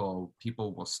cycle.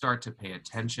 People will start to pay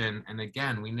attention. And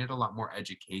again, we need a lot more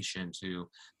education to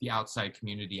the outside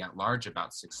community at large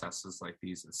about successes like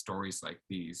these and stories like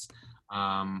these.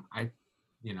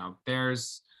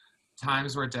 There's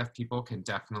times where deaf people can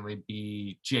definitely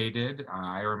be jaded.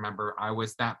 I remember I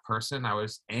was that person. I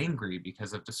was angry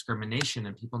because of discrimination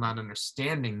and people not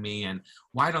understanding me, and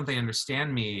why don't they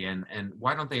understand me, and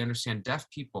why don't they understand deaf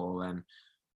people? And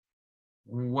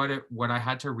what I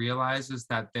had to realize is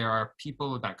that there are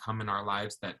people that come in our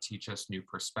lives that teach us new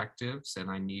perspectives, and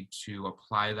I need to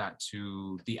apply that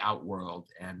to the outworld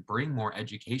and bring more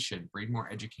education, bring more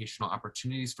educational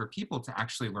opportunities for people to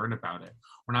actually learn about it.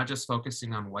 We're not just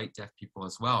focusing on white deaf people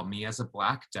as well. Me as a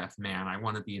Black deaf man, I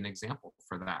want to be an example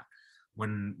for that.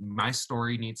 When my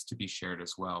story needs to be shared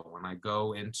as well. When I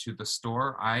go into the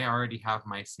store, I already have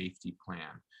my safety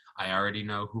plan. I already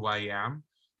know who I am.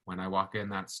 When I walk in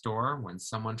that store, when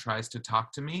someone tries to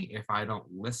talk to me, if I don't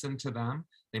listen to them,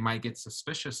 they might get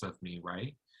suspicious of me,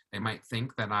 right? They might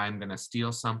think that I'm going to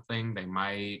steal something. They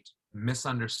might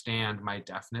misunderstand my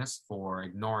deafness for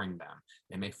ignoring them.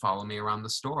 They may follow me around the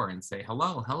store and say,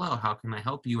 hello, how can I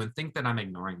help you? And think that I'm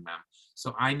ignoring them.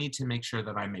 So I need to make sure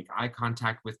that I make eye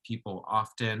contact with people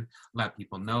often, let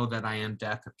people know that I am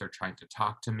deaf if they're trying to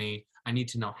talk to me. I need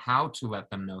to know how to let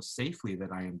them know safely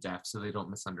that I am deaf so they don't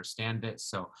misunderstand it.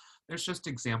 So there's just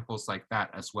examples like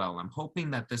that as well. I'm hoping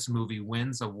that this movie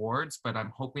wins awards, but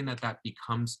I'm hoping that that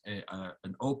becomes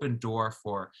an open door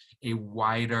for a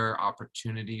wider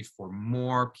opportunity for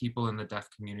more people in the deaf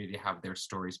community to have their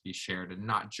stories be shared and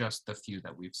not just the few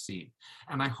that we've seen.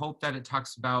 And I hope that it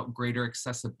talks about greater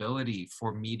accessibility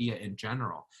for media in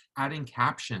general, adding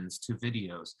captions to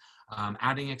videos,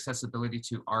 adding accessibility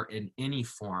to art in any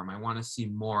form. I want to see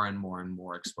more and more and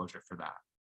more exposure for that.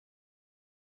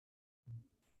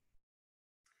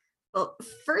 Well,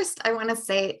 first, I want to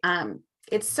say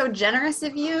it's so generous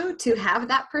of you to have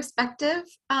that perspective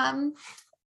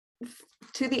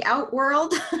to the out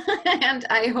world. And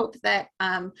I hope that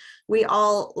we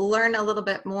all learn a little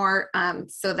bit more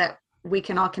so that we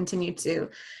can all continue to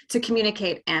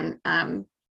communicate. And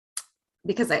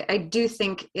because I do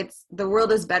think the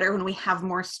world is better when we have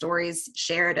more stories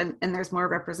shared and there's more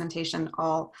representation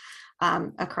all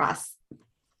across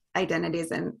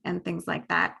identities and things like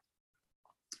that.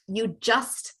 You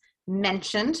just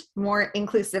mentioned more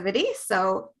inclusivity.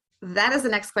 So that is the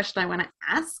next question I want to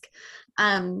ask.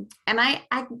 And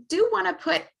I do want to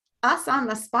put us on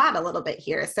the spot a little bit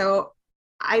here. So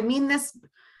I mean this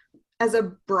as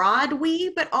a broad we,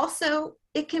 but also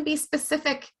it can be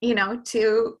specific,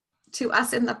 to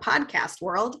us in the podcast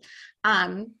world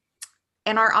and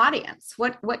our audience.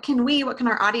 What can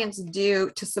our audience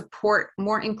do to support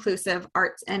more inclusive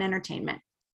arts and entertainment?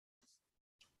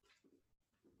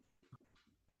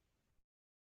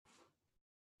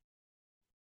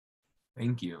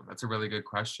 Thank you. That's a really good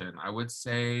question. I would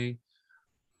say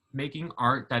making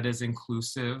art that is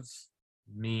inclusive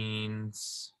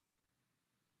means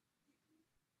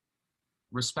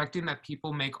respecting that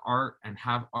people make art and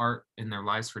have art in their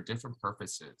lives for different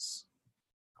purposes.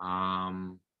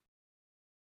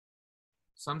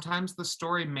 Sometimes the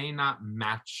story may not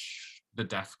match the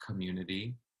deaf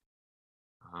community.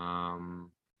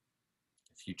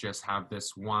 If you just have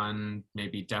this one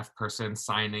maybe deaf person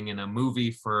signing in a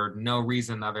movie for no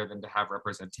reason other than to have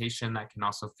representation, that can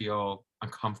also feel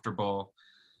uncomfortable.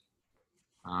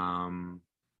 I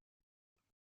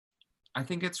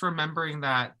think it's remembering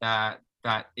that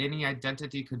any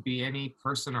identity could be any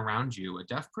person around you. A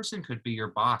deaf person could be your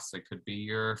boss. It could be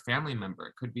your family member.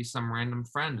 It could be some random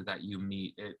friend that you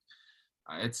meet.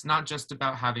 It's not just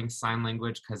about having sign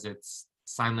language because it's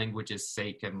sign language's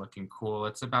sake and looking cool.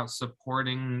 It's about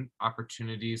supporting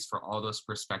opportunities for all those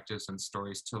perspectives and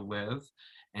stories to live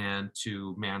and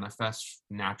to manifest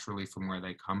naturally from where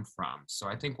they come from. So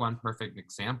I think one perfect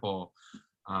example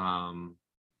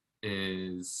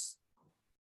is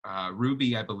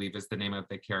Ruby, I believe is the name of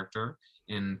the character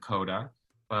in Coda,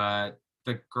 but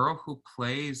the girl who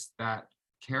plays that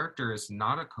character is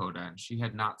not a Coda and she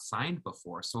had not signed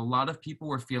before. So a lot of people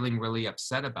were feeling really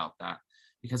upset about that.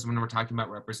 Because when we're talking about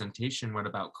representation, what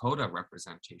about Coda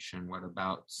representation? What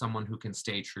about someone who can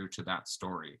stay true to that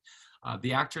story?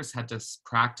 The actress had to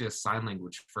practice sign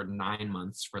language for 9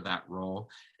 months for that role.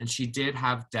 And she did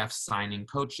have deaf signing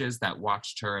coaches that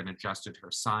watched her and adjusted her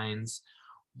signs.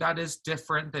 That is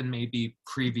different than maybe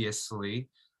previously,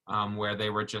 where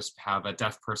they would just have a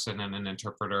deaf person and an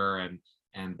interpreter and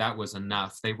that was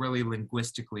enough. They really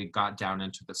linguistically got down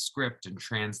into the script and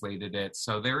translated it.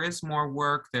 So there is more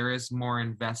work, there is more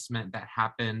investment that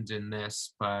happened in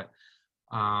this, but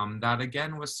that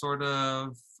again was sort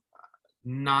of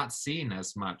not seen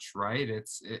as much, right?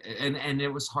 And it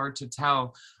was hard to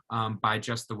tell by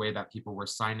just the way that people were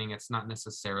signing. It's not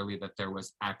necessarily that there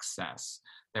was excess.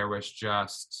 There was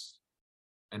just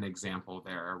an example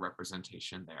there, a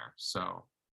representation there. So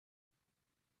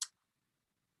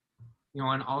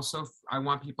and also I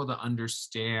want people to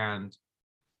understand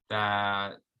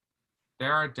that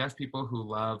there are deaf people who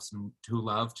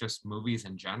love just movies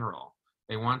in general.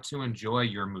 They want to enjoy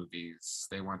your movies.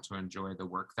 They want to enjoy the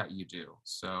work that you do.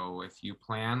 So if you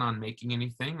plan on making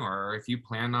anything, or if you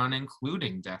plan on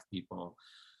including deaf people,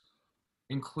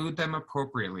 include them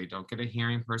appropriately. Don't get a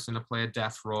hearing person to play a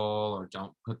deaf role, or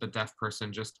don't put the deaf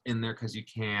person just in there because you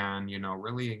can,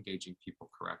 really engaging people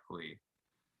correctly.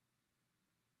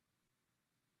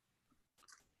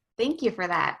 Thank you for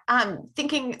that.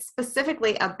 Thinking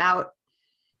specifically about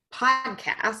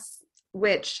podcasts,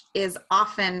 which is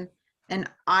often an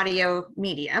audio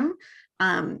medium.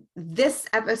 This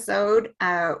episode,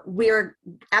 we're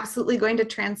absolutely going to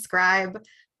transcribe.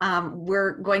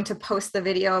 We're going to post the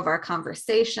video of our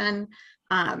conversation.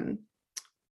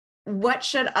 What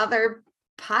should other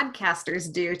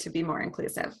podcasters do to be more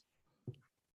inclusive?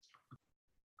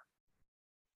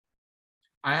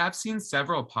 I have seen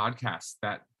several podcasts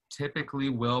that typically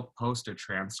will post a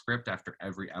transcript after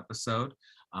every episode.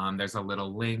 There's a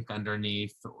little link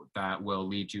underneath that will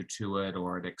lead you to it,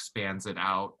 or it expands it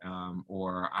out.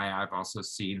 Or I've also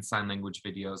seen sign language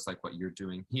videos like what you're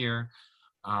doing here.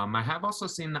 I have also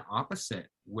seen the opposite,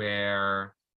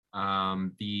 where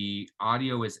the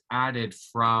audio is added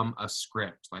from a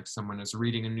script, like someone is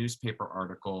reading a newspaper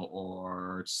article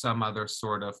or some other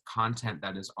sort of content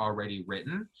that is already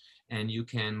written, and you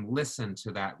can listen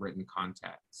to that written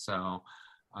content. So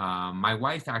my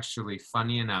wife actually,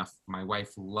 funny enough, my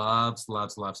wife loves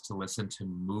to listen to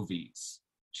movies.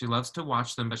 She loves to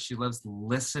watch them, but she loves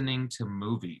listening to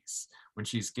movies. When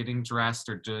she's getting dressed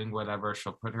or doing whatever,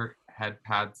 she'll put her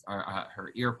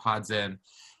her ear pods in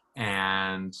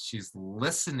and she's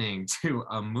listening to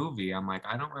a movie. I'm like,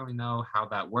 I don't really know how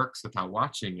that works without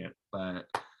watching it, but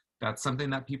that's something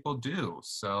that people do.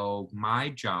 So my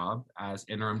job as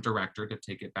interim director, to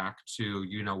take it back to,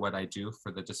 what I do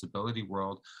for the disability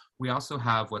world, we also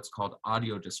have what's called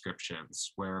audio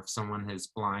descriptions, where if someone is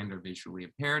blind or visually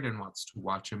impaired and wants to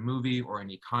watch a movie or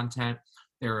any content,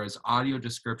 there is audio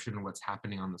description of what's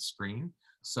happening on the screen.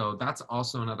 So that's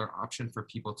also another option for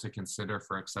people to consider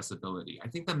for accessibility. I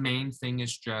think the main thing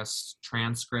is just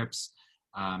transcripts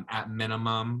at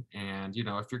minimum. And,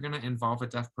 if you're going to involve a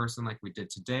deaf person like we did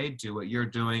today, do what you're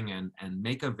doing and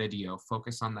make a video,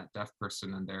 focus on that deaf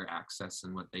person and their access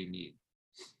and what they need.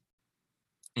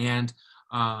 And,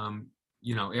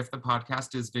 if the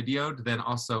podcast is videoed, then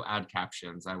also add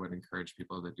captions. I would encourage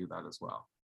people to do that as well.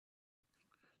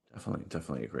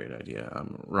 Definitely a great idea.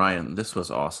 Ryan, this was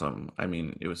awesome. I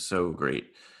mean, it was so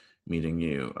great meeting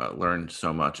you. Learned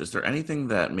so much. Is there anything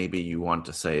that maybe you want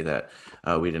to say that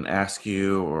we didn't ask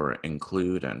you or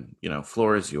include? And,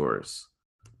 floor is yours.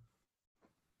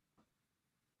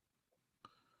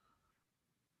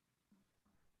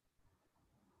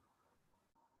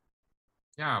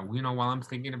 Yeah, while I'm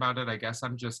thinking about it, I guess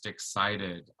I'm just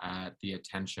excited at the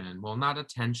attention. Well, not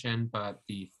attention, but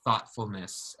the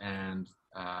thoughtfulness and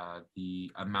the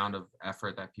amount of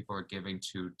effort that people are giving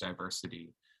to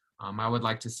diversity. I would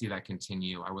like to see that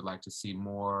continue. I would like to see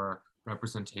more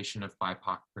representation of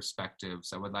BIPOC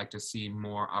perspectives. I would like to see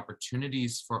more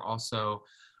opportunities for also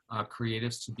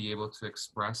creatives to be able to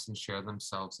express and share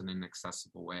themselves in an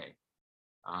accessible way.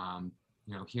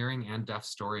 Hearing and deaf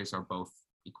stories are both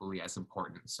equally as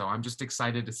important. So I'm just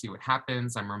excited to see what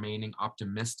happens. I'm remaining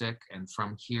optimistic, and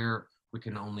from here, we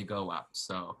can only go up.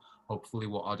 So hopefully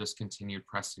we'll all just continue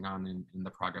pressing on in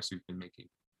the progress we've been making.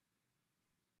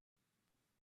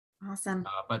 Awesome.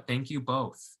 But thank you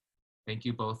both. Thank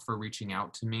you both for reaching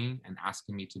out to me and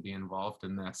asking me to be involved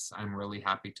in this. I'm really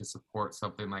happy to support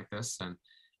something like this. And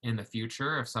in the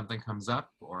future, if something comes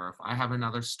up, or if I have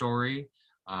another story,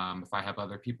 if I have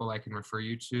other people I can refer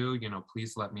you to,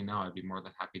 please let me know. I'd be more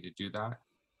than happy to do that.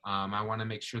 I want to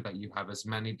make sure that you have as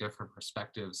many different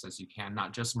perspectives as you can,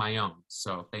 not just my own.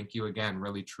 So thank you again,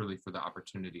 really, truly, for the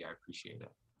opportunity. I appreciate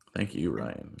it. Thank you,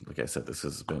 Ryan. Like I said, this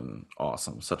has been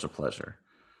awesome. Such a pleasure.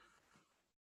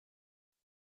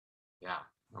 Yeah.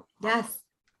 No yes.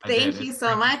 Thank you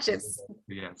so much.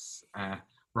 Yes.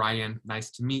 Ryan, nice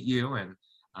to meet you. And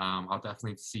I'll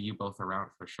definitely see you both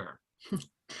around for sure.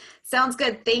 Sounds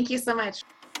good. Thank you so much.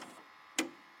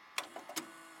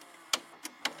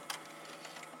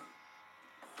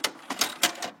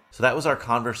 So that was our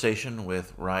conversation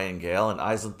with Ryan Gale. And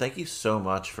Aislinn, thank you so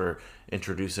much for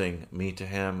introducing me to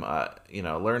him.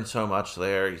 Learned so much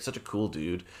there. He's such a cool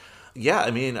dude. Yeah,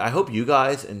 I hope you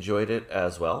guys enjoyed it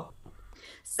as well.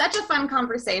 Such a fun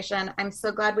conversation. I'm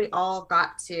so glad we all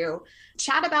got to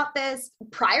chat about this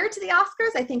prior to the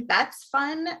Oscars. I think that's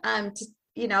fun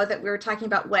that we were talking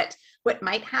about what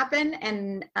might happen.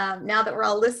 And now that we're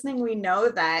all listening, we know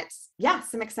that,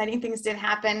 some exciting things did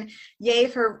happen. Yay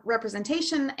for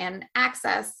representation and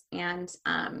access and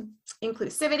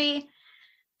inclusivity.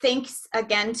 Thanks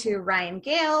again to Ryan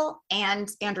Gale and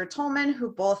Andrew Tolman,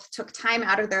 who both took time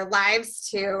out of their lives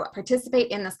to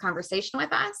participate in this conversation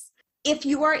with us. If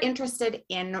you are interested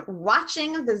in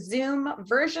watching the Zoom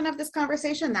version of this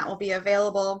conversation, that will be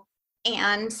available.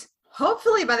 And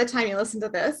hopefully by the time you listen to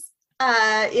this,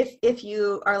 if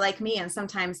you are like me and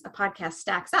sometimes a podcast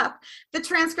stacks up, the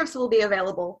transcripts will be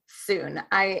available soon.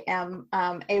 I am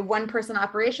a one-person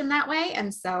operation that way,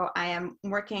 and so I am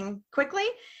working quickly,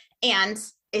 and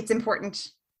it's important,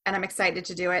 and I'm excited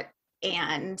to do it.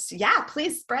 And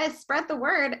please spread the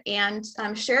word and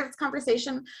share this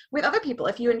conversation with other people.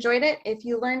 If you enjoyed it, if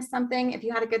you learned something, if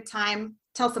you had a good time,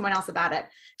 tell someone else about it,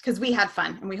 because we had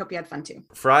fun and we hope you had fun too.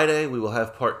 Friday, we will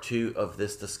have part 2 of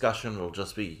this discussion. It'll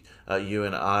just be you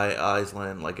and I,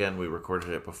 Aislinn. Again, we recorded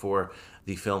it before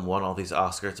the film won all these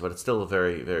Oscars, but it's still a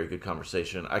very, very good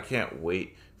conversation. I can't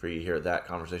wait for you to hear that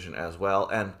conversation as well.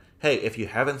 And hey, if you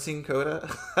haven't seen Coda,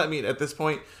 at this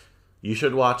point, you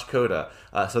should watch Coda.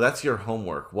 So that's your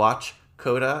homework. Watch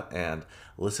Coda and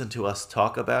listen to us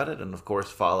talk about it. And of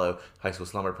course, follow High School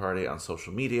Slumber Party on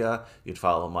social media. You'd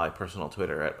follow my personal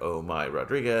Twitter at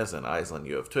ohmyrodriguez. And Aislinn,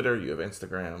 you have Twitter, you have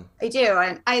Instagram. I do.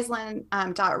 And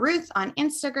Aislinn.Ruth on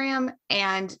Instagram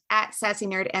and at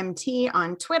SassyNerdMT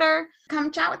on Twitter.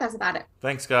 Come chat with us about it.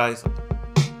 Thanks, guys.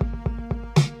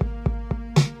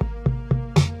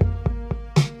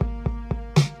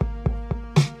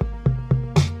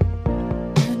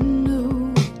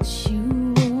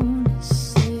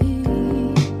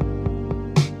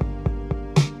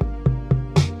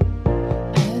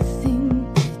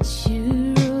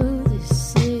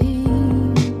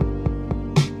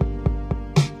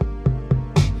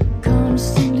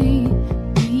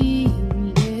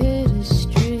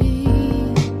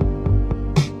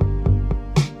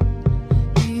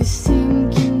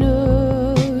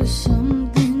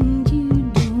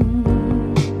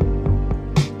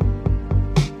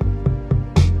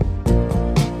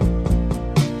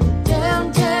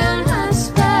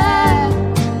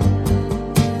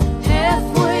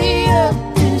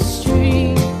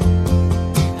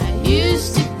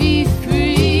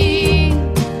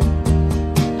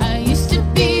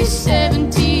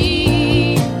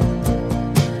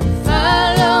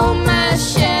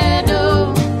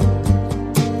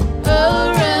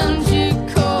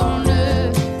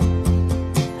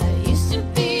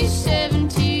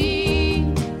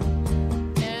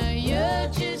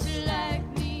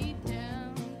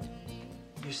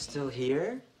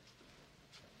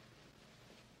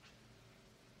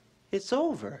 It's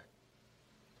over.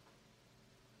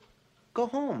 Go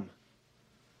home.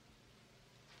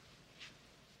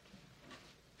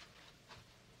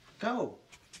 Go.